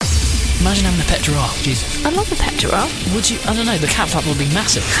Imagine having a pet giraffe. Jeez. I love a pet giraffe. Would you? I don't know. The cat flap would be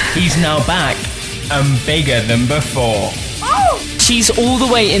massive. He's now back and bigger than before. She's all the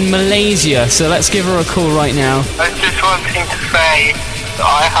way in Malaysia, so let's give her a call right now. I'm just wanting to say that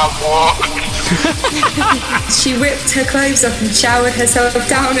I have walked. She ripped her clothes off and showered herself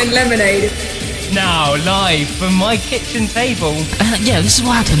down in lemonade. Now live from my kitchen table, Yeah, this is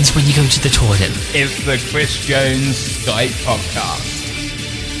what happens when you go to the toilet. it's the Chris Jones Skype podcast.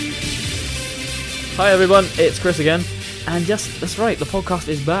 Hi everyone, it's Chris again. And yes, that's right, the podcast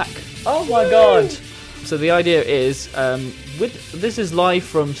is back. Oh my god! So the idea is, this is live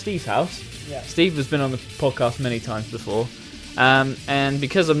from Steve's house. Yeah. Steve has been on the podcast many times before. And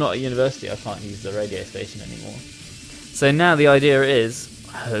because I'm not at university, I can't use the radio station anymore. So now the idea is,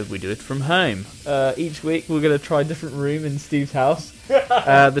 we do it from home. Each week we're going to try a different room in Steve's house.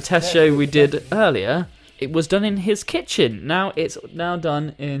 The test show we did earlier, it was done in his kitchen. Now it's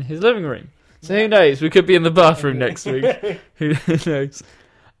done in his living room. So who knows? We could be in the bathroom next week. Who knows?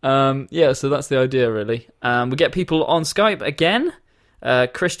 So that's the idea, really. We get people on Skype again.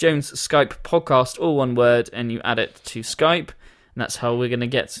 Chris Jones Skype podcast, all one word, and you add it to Skype. And that's how we're going to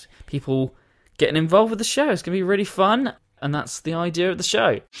get people getting involved with the show. It's going to be really fun. And that's the idea of the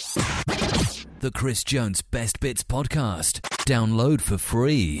show. The Chris Jones Best Bits podcast. Download for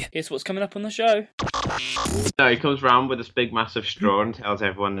free. Here's what's coming up on the show. No, he comes round with this big massive straw and tells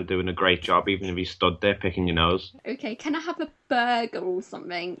everyone they're doing a great job, even if he's stood there picking your nose. Okay, can I have a burger or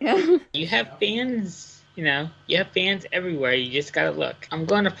something? You have fans, you have fans everywhere. You just gotta look. I'm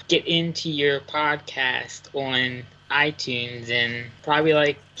gonna get into your podcast on iTunes and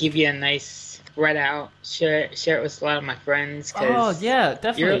probably give you a nice spread out, share it with a lot of my friends. Oh yeah,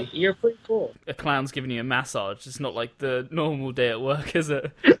 definitely. You're pretty cool. A clown's giving you a massage. It's not like the normal day at work, is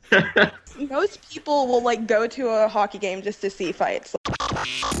it? Most people will go to a hockey game just to see fights.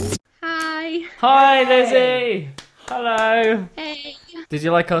 Hi. Hi, Lizzie. Hello. Hey. Did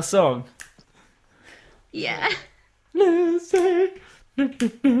you like our song? Yeah. Lizzie.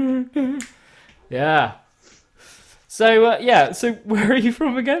 Yeah. So where are you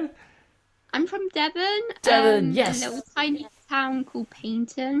from again? I'm from Devon. Devon, yes. A little tiny town called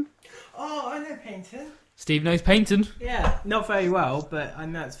Paynton. Oh, I know Paynton. Steve knows Paynton. Yeah, not very well, but I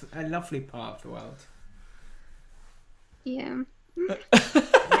know it's a lovely part of the world. Yeah.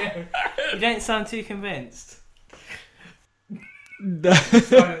 You don't sound too convinced.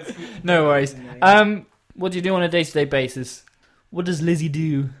 No worries. What do you do on a day-to-day basis? What does Lizzie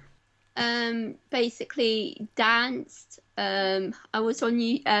do? Basically danced. I was on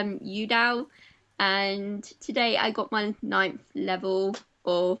UDAL, and today I got my 9th level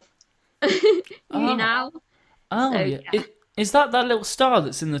of UNAL. Oh, So, yeah. yeah. Is that little star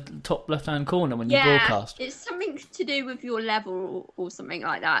that's in the top left-hand corner when you broadcast? It's something to do with your level or something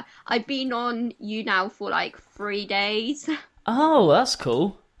like that. I've been on UNAL for 3 days. Oh, that's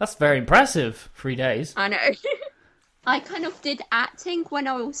cool. That's very impressive. 3 days. I know. I kind of did acting when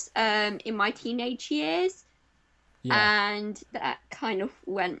I was in my teenage years. Yeah. And that kind of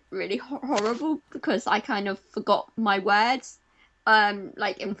went really horrible because I kind of forgot my words,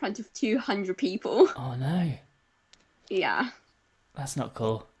 in front of 200 people. Oh no. Yeah. That's not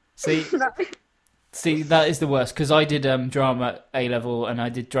cool. See, that is the worst because I did drama A level and I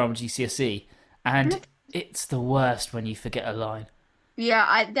did drama GCSE, and it's the worst when you forget a line. Yeah.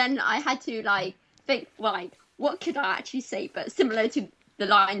 I had to think what could I actually say, but similar to the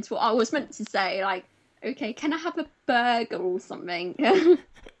lines what I was meant to say, okay, can I have a burger or something?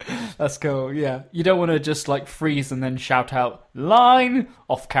 That's cool, yeah. You don't want to just freeze and then shout out line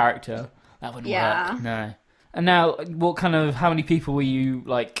off character. That wouldn't work. No. And now, how many people were you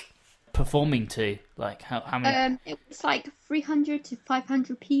performing to? How many? It was 300 to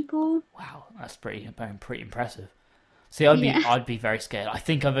 500 people. Wow, that's pretty impressive. See, I'd be very scared. I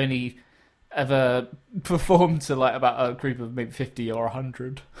think I've only ever performed to about a group of maybe 50 or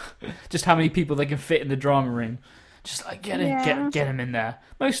 100. Just how many people they can fit in the drama room. Just get them in there.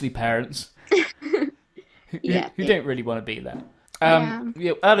 Mostly parents who don't really want to be there.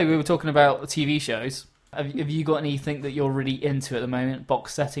 Earlier we were talking about TV shows. Have you got anything that you're really into at the moment?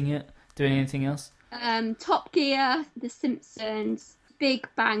 Box setting it? Doing anything else? Top Gear, The Simpsons, Big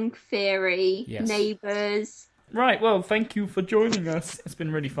Bang Theory, Yes. Neighbours. Right, well, thank you for joining us. It's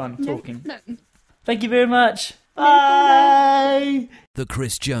been really fun talking. No. Thank you very much. Bye! The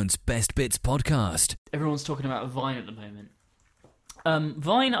Chris Jones Best Bits podcast. Everyone's talking about Vine at the moment.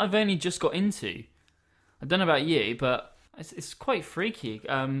 Vine I've only just got into. I don't know about you, but it's quite freaky.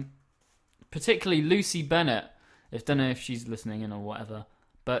 Particularly Lucy Bennett. I don't know if she's listening in or whatever,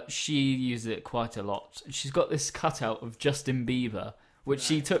 but she uses it quite a lot. She's got this cutout of Justin Bieber which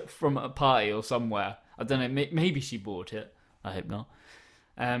she took from a party or somewhere. I don't know. Maybe she bought it. I hope not.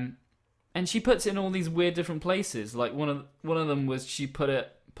 And she puts it in all these weird different places. Like one of them was she put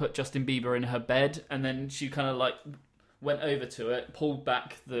Justin Bieber in her bed, and then she kind of like went over to it, pulled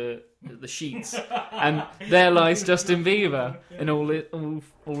back the sheets, and there lies Justin Bieber in all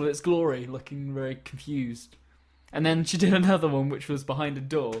its glory, looking very confused. And then she did another one, which was behind a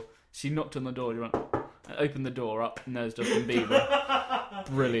door. She knocked on the door, opened the door up, and there's Justin Bieber.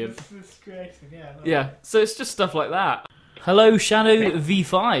 Brilliant. It's creative, yeah. Yeah, so it's just stuff like that. Hello, Shadow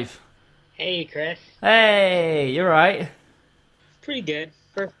V5. Hey, Chris. Hey, you're right. Pretty good.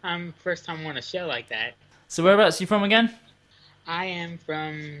 First time on a show like that. So whereabouts are you from again? I am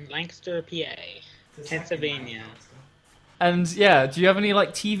from Lancaster, PA, Pennsylvania. And yeah, do you have any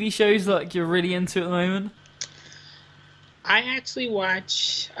like TV shows that you're really into at the moment? I actually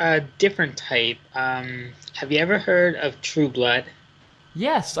watch a different type. Have you ever heard of True Blood?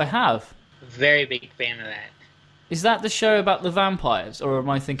 Yes, I have. Very big fan of that. Is that the show about the vampires, or am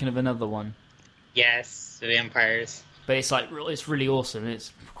I thinking of another one? Yes, the vampires. But it's like it's really awesome.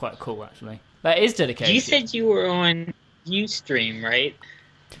 It's quite cool, actually. That is dedication. You said you were on Ustream, right?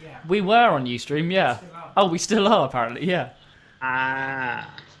 Yeah. We were on Ustream, yeah. Oh, we still are, apparently, yeah. Ah,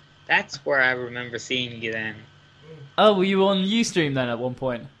 that's where I remember seeing you then. Oh, were you on Ustream then at one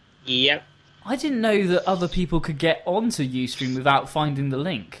point? Yep. I didn't know that other people could get onto Ustream without finding the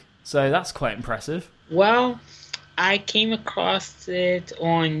link. So that's quite impressive. Well, I came across it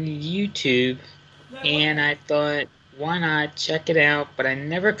on YouTube, and I thought, why not check it out? But I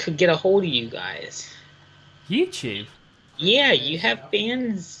never could get a hold of you guys. YouTube? Yeah, you have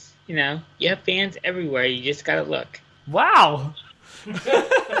fans, you have fans everywhere. You just gotta look. Wow!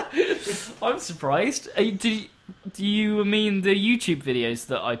 I'm surprised. Do you mean the YouTube videos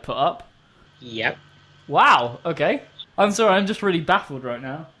that I put up? Yep. Wow, okay. I'm sorry, I'm just really baffled right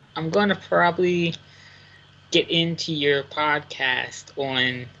now. I'm gonna probably get into your podcast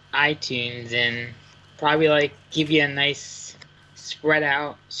on iTunes and probably give you a nice spread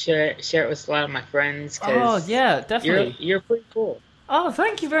out, share it with a lot of my friends. Oh yeah, definitely. You're pretty cool. Oh,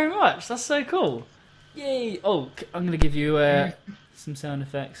 thank you very much. That's so cool. Yay! Oh, I'm gonna give you some sound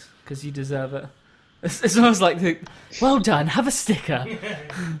effects because you deserve it. It's almost like well done. Have a sticker.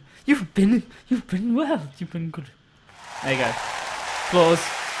 You've been well. You've been good. There you go. Applause.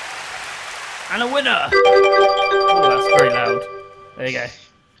 And a winner. Oh, that's very loud. There you go.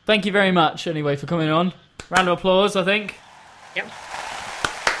 Thank you very much anyway for coming on. Round of applause, I think. Yep.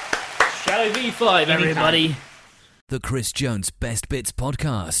 Shadow V5, everybody. The Chris Jones Best Bits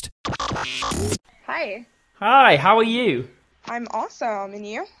Podcast. Hi. Hi, how are you? I'm awesome, and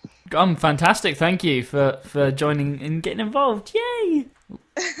you? I'm fantastic, thank you for joining and getting involved. Yay!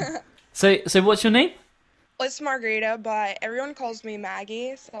 So what's your name? Well, it's Margarita, but everyone calls me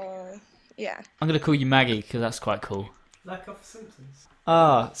Maggie, so yeah. I'm going to call you Maggie because that's quite cool. Like off Simpsons.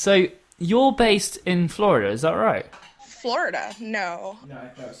 So you're based in Florida, is that right? Florida? No.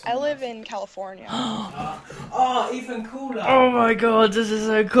 I live in California. Oh, even cooler. Oh my god, this is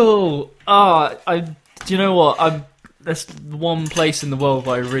so cool. Do you know what? That's one place in the world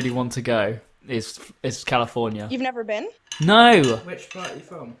where I really want to go is California. You've never been? No. Which part are you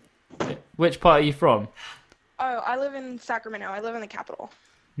from? Which part are you from? Oh, I live in Sacramento. I live in the capital.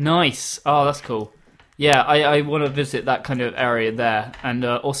 Nice. Oh, that's cool. Yeah, I want to visit that kind of area there, and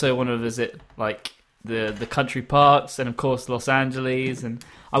also want to visit the country parks, and of course Los Angeles, and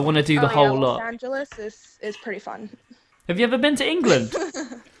I want to do the whole lot. Los Angeles is pretty fun. Have you ever been to England?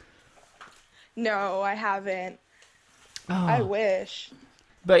 No, I haven't. Oh. I wish.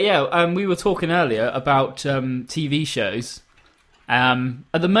 But yeah, we were talking earlier about TV shows. At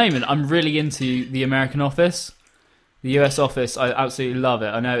the moment, I'm really into The American Office. The US Office, I absolutely love it.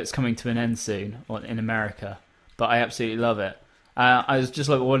 I know it's coming to an end soon in America, but I absolutely love it. I was just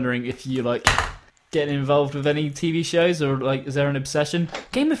wondering if you getting involved with any TV shows, or is there an obsession?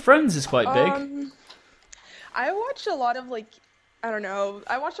 Game of Thrones is quite big. I watch a lot of I don't know.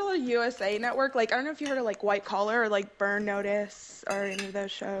 I watch a lot of USA Network. I don't know if you heard of White Collar or Burn Notice or any of those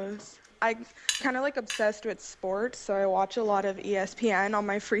shoose. I kind of obsessed with sports, so I watch a lot of ESPN on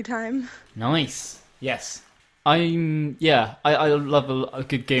my free time. Nice. Yes. I love a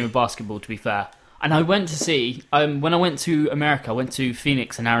good game of basketball, to be fair. And I went to see, when I went to America, I went to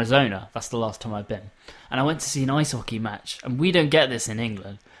Phoenix in Arizona. That's the last time I've been. And I went to see an ice hockey match. And we don't get this in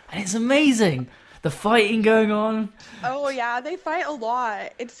England. And it's amazing. The fighting going on. Oh, yeah, they fight a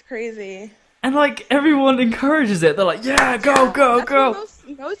lot. It's crazy. And everyone encourages it. They're like, yeah, go, go, go.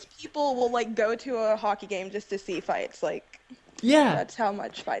 Most people will go to a hockey game just to see fights. Yeah. That's how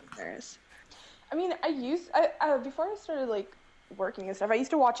much fighting there is. I mean, before I started working and stuff. I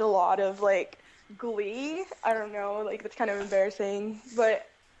used to watch a lot of like Glee. I don't know, like that's kind of embarrassing, but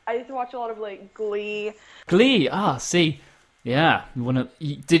I used to watch a lot of like Glee. Glee. See, yeah.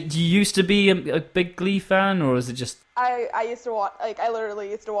 Did you used to be a big Glee fan, or is it just? I used to watch, like I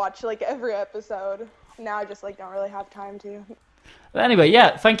literally used to watch like every episode. Now I just like don't really have time to. But anyway,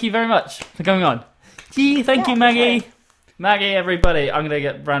 yeah. Thank you very much for coming on. Thank you, Maggie. Sure. Maggie, everybody. I'm gonna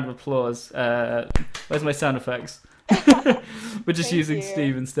get round of applause. Where's my sound effects? We're just using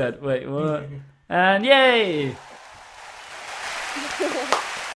Steve instead. Wait, what? And yay!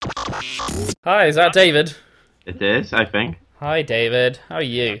 Hi, is that David? It is, I think. Hi, David. How are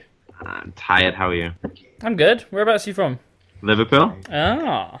you? I'm tired. How are you? I'm good. Whereabouts are you from? Liverpool.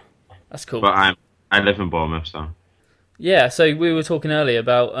 Ah, that's cool. But I live in Bournemouth, so. Yeah, so we were talking earlier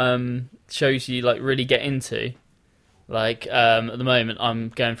about shows you like really get into. Like at the moment, I'm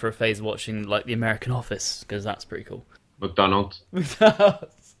going for a phase of watching like The American Office because that's pretty cool. McDonald's. There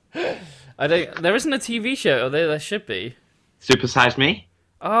isn't a TV show, although there should be. Super Size Me?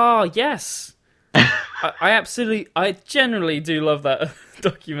 Oh, yes. I generally do love that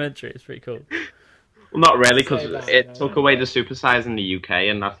documentary. It's pretty cool. Well, not really, because it took away the supersize in the UK,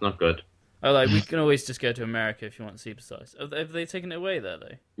 and that's not good. Although we can always just go to America if you want supersize. Have they taken it away there,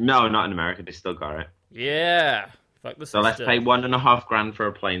 though? No, not in America. They still got it. Yeah. Fuck the so let's pay $1.5 for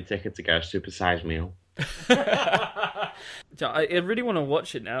a plane ticket to go supersize meal. I really want to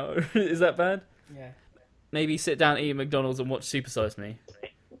watch it now. Is that bad? Yeah. Maybe sit down, eat at McDonald's, and watch Super Size Me.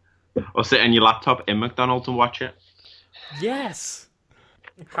 Or sit on your laptop in McDonald's and watch it. Yes.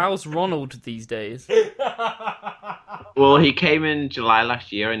 How's Ronald these days? Well, he came in July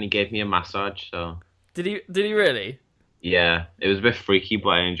last year and he gave me a massage. So. Did he really? Yeah, it was a bit freaky, but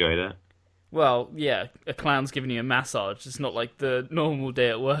I enjoyed it. Well, yeah, a clown's giving you a massage. It's not like the normal day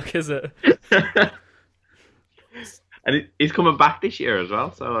at work, is it? And he's coming back this year as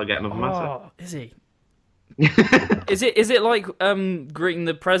well, so I'll get another massage. Oh, is he? Is it like greeting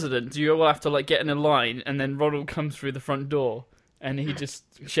the president? Do you all have to like get in a line, and then Ronald comes through the front door, and he just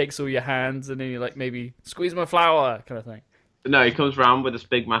shakes all your hands, and then you like maybe squeeze my flower kind of thing? No, he comes round with this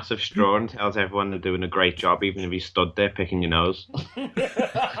big massive straw and tells everyone they're doing a great job, even if he stood there picking your nose.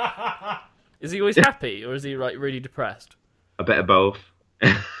 Is he always happy, or is he like really depressed? A bit of both.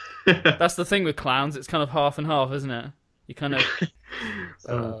 That's the thing with clowns, it's kind of half and half, isn't it? You kind of...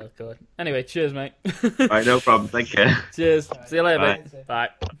 Oh, God. Anyway, cheers, mate. Alright, no problem. Thank you. Cheers. See you later, mate. Bye.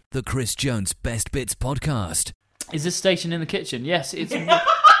 The Chris Jones Best Bits Podcast. Is this station in the kitchen? Yes, it's...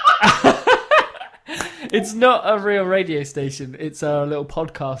 It's not a real radio station. It's a little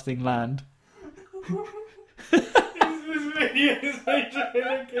podcasting land. This video is made in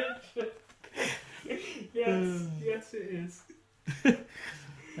the kitchen. Yes, it is.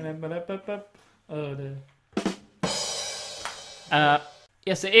 Oh dear.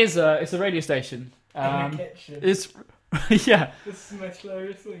 Yes, it is. It's a radio station. In the kitchen. It's yeah. This is my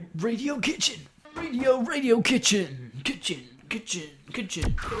hilarious thing. Radio kitchen. Radio kitchen. Kitchen. Radio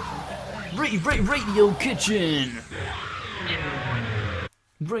kitchen.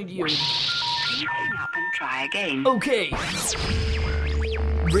 Radio. Please hang up and try again. Okay.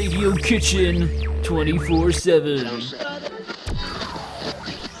 Radio kitchen 24/7.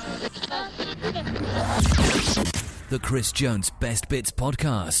 The Chris Jones Best Bits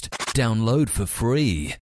Podcast. Download for free.